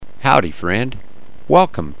Howdy, friend.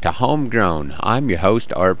 Welcome to Homegrown. I'm your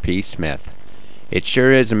host, R.P. Smith. It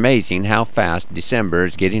sure is amazing how fast December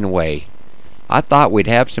is getting away. I thought we'd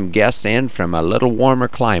have some guests in from a little warmer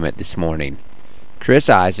climate this morning. Chris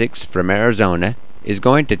Isaacs from Arizona is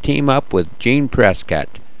going to team up with Gene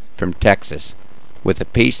Prescott from Texas with a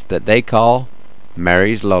piece that they call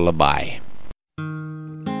Mary's Lullaby.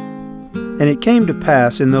 And it came to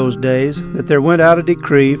pass in those days that there went out a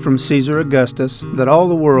decree from Caesar Augustus that all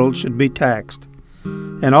the world should be taxed.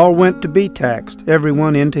 And all went to be taxed, every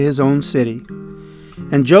one into his own city.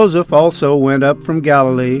 And Joseph also went up from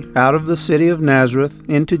Galilee, out of the city of Nazareth,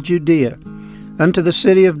 into Judea, unto the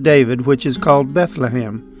city of David, which is called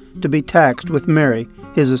Bethlehem, to be taxed with Mary,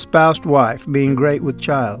 his espoused wife, being great with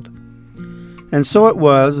child. And so it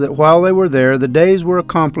was that while they were there, the days were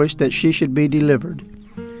accomplished that she should be delivered.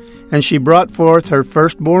 And she brought forth her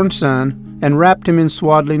firstborn son, and wrapped him in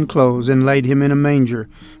swaddling clothes, and laid him in a manger,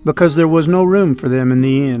 because there was no room for them in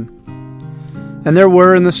the inn. And there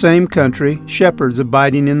were in the same country shepherds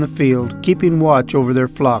abiding in the field, keeping watch over their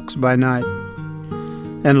flocks by night.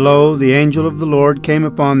 And lo, the angel of the Lord came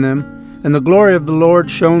upon them, and the glory of the Lord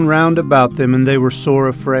shone round about them, and they were sore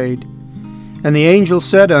afraid. And the angel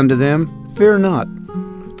said unto them, Fear not.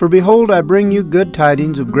 For behold, I bring you good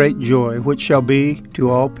tidings of great joy, which shall be to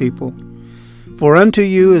all people. For unto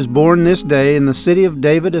you is born this day in the city of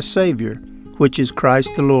David a Savior, which is Christ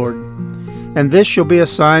the Lord. And this shall be a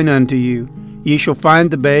sign unto you. Ye shall find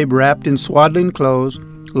the babe wrapped in swaddling clothes,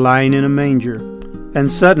 lying in a manger.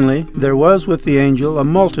 And suddenly there was with the angel a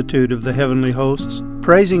multitude of the heavenly hosts,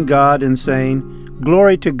 praising God and saying,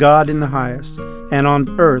 Glory to God in the highest, and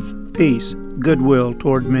on earth peace, goodwill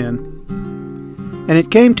toward men. And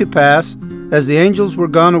it came to pass, as the angels were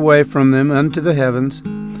gone away from them unto the heavens,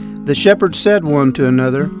 the shepherds said one to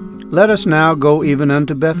another, Let us now go even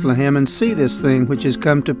unto Bethlehem, and see this thing which is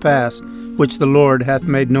come to pass, which the Lord hath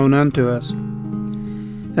made known unto us.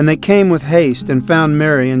 And they came with haste, and found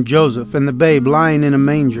Mary and Joseph, and the babe lying in a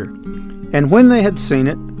manger. And when they had seen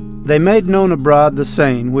it, they made known abroad the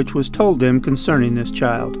saying which was told them concerning this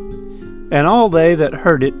child. And all they that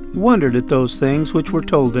heard it wondered at those things which were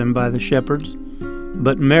told them by the shepherds.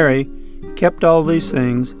 But Mary kept all these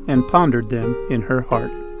things, and pondered them in her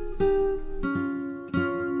heart.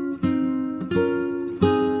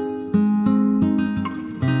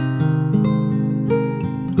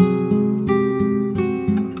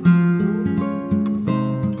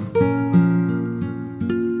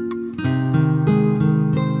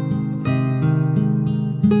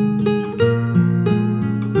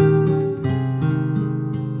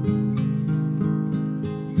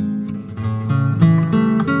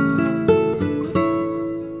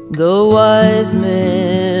 The wise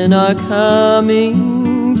men are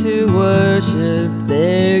coming to worship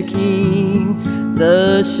their King.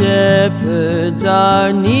 The shepherds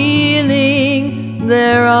are kneeling,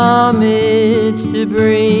 their homage to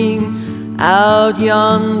bring. Out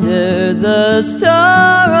yonder the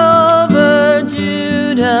Star over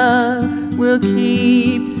Judah will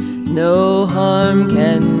keep. No harm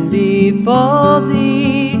can befall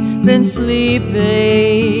thee, then sleep,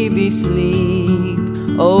 baby, sleep.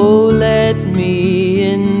 Oh, let me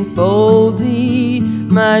enfold thee,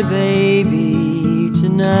 my baby,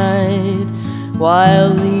 tonight, while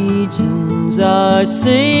legions are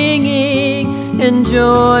singing in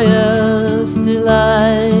joyous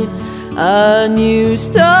delight. A new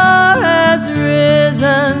star has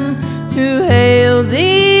risen to hail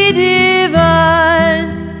thee,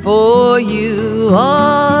 divine, for you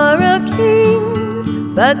are a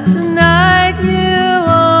king, but tonight you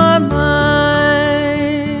are mine.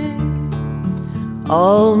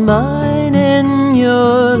 All mine in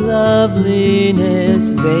your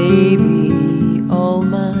loveliness, baby, all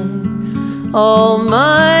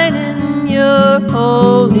mine in your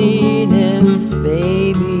holiness,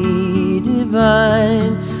 baby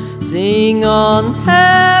divine. Sing on,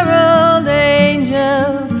 herald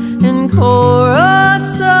angels, in chorus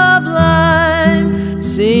sublime,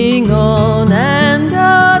 sing on and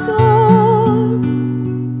adore,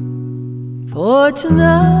 for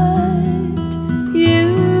tonight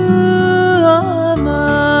you are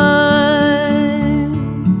mine.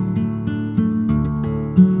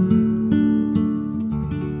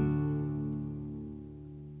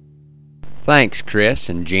 Thanks, Chris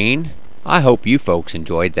and Gene. I hope you folks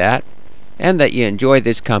enjoyed that, and that you enjoy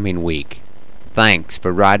this coming week. Thanks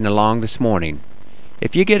for riding along this morning.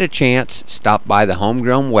 If you get a chance, stop by the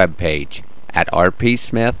Homegrown webpage at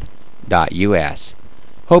rpsmith.us.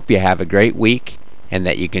 Hope you have a great week, and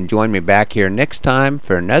that you can join me back here next time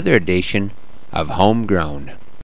for another edition of Homegrown.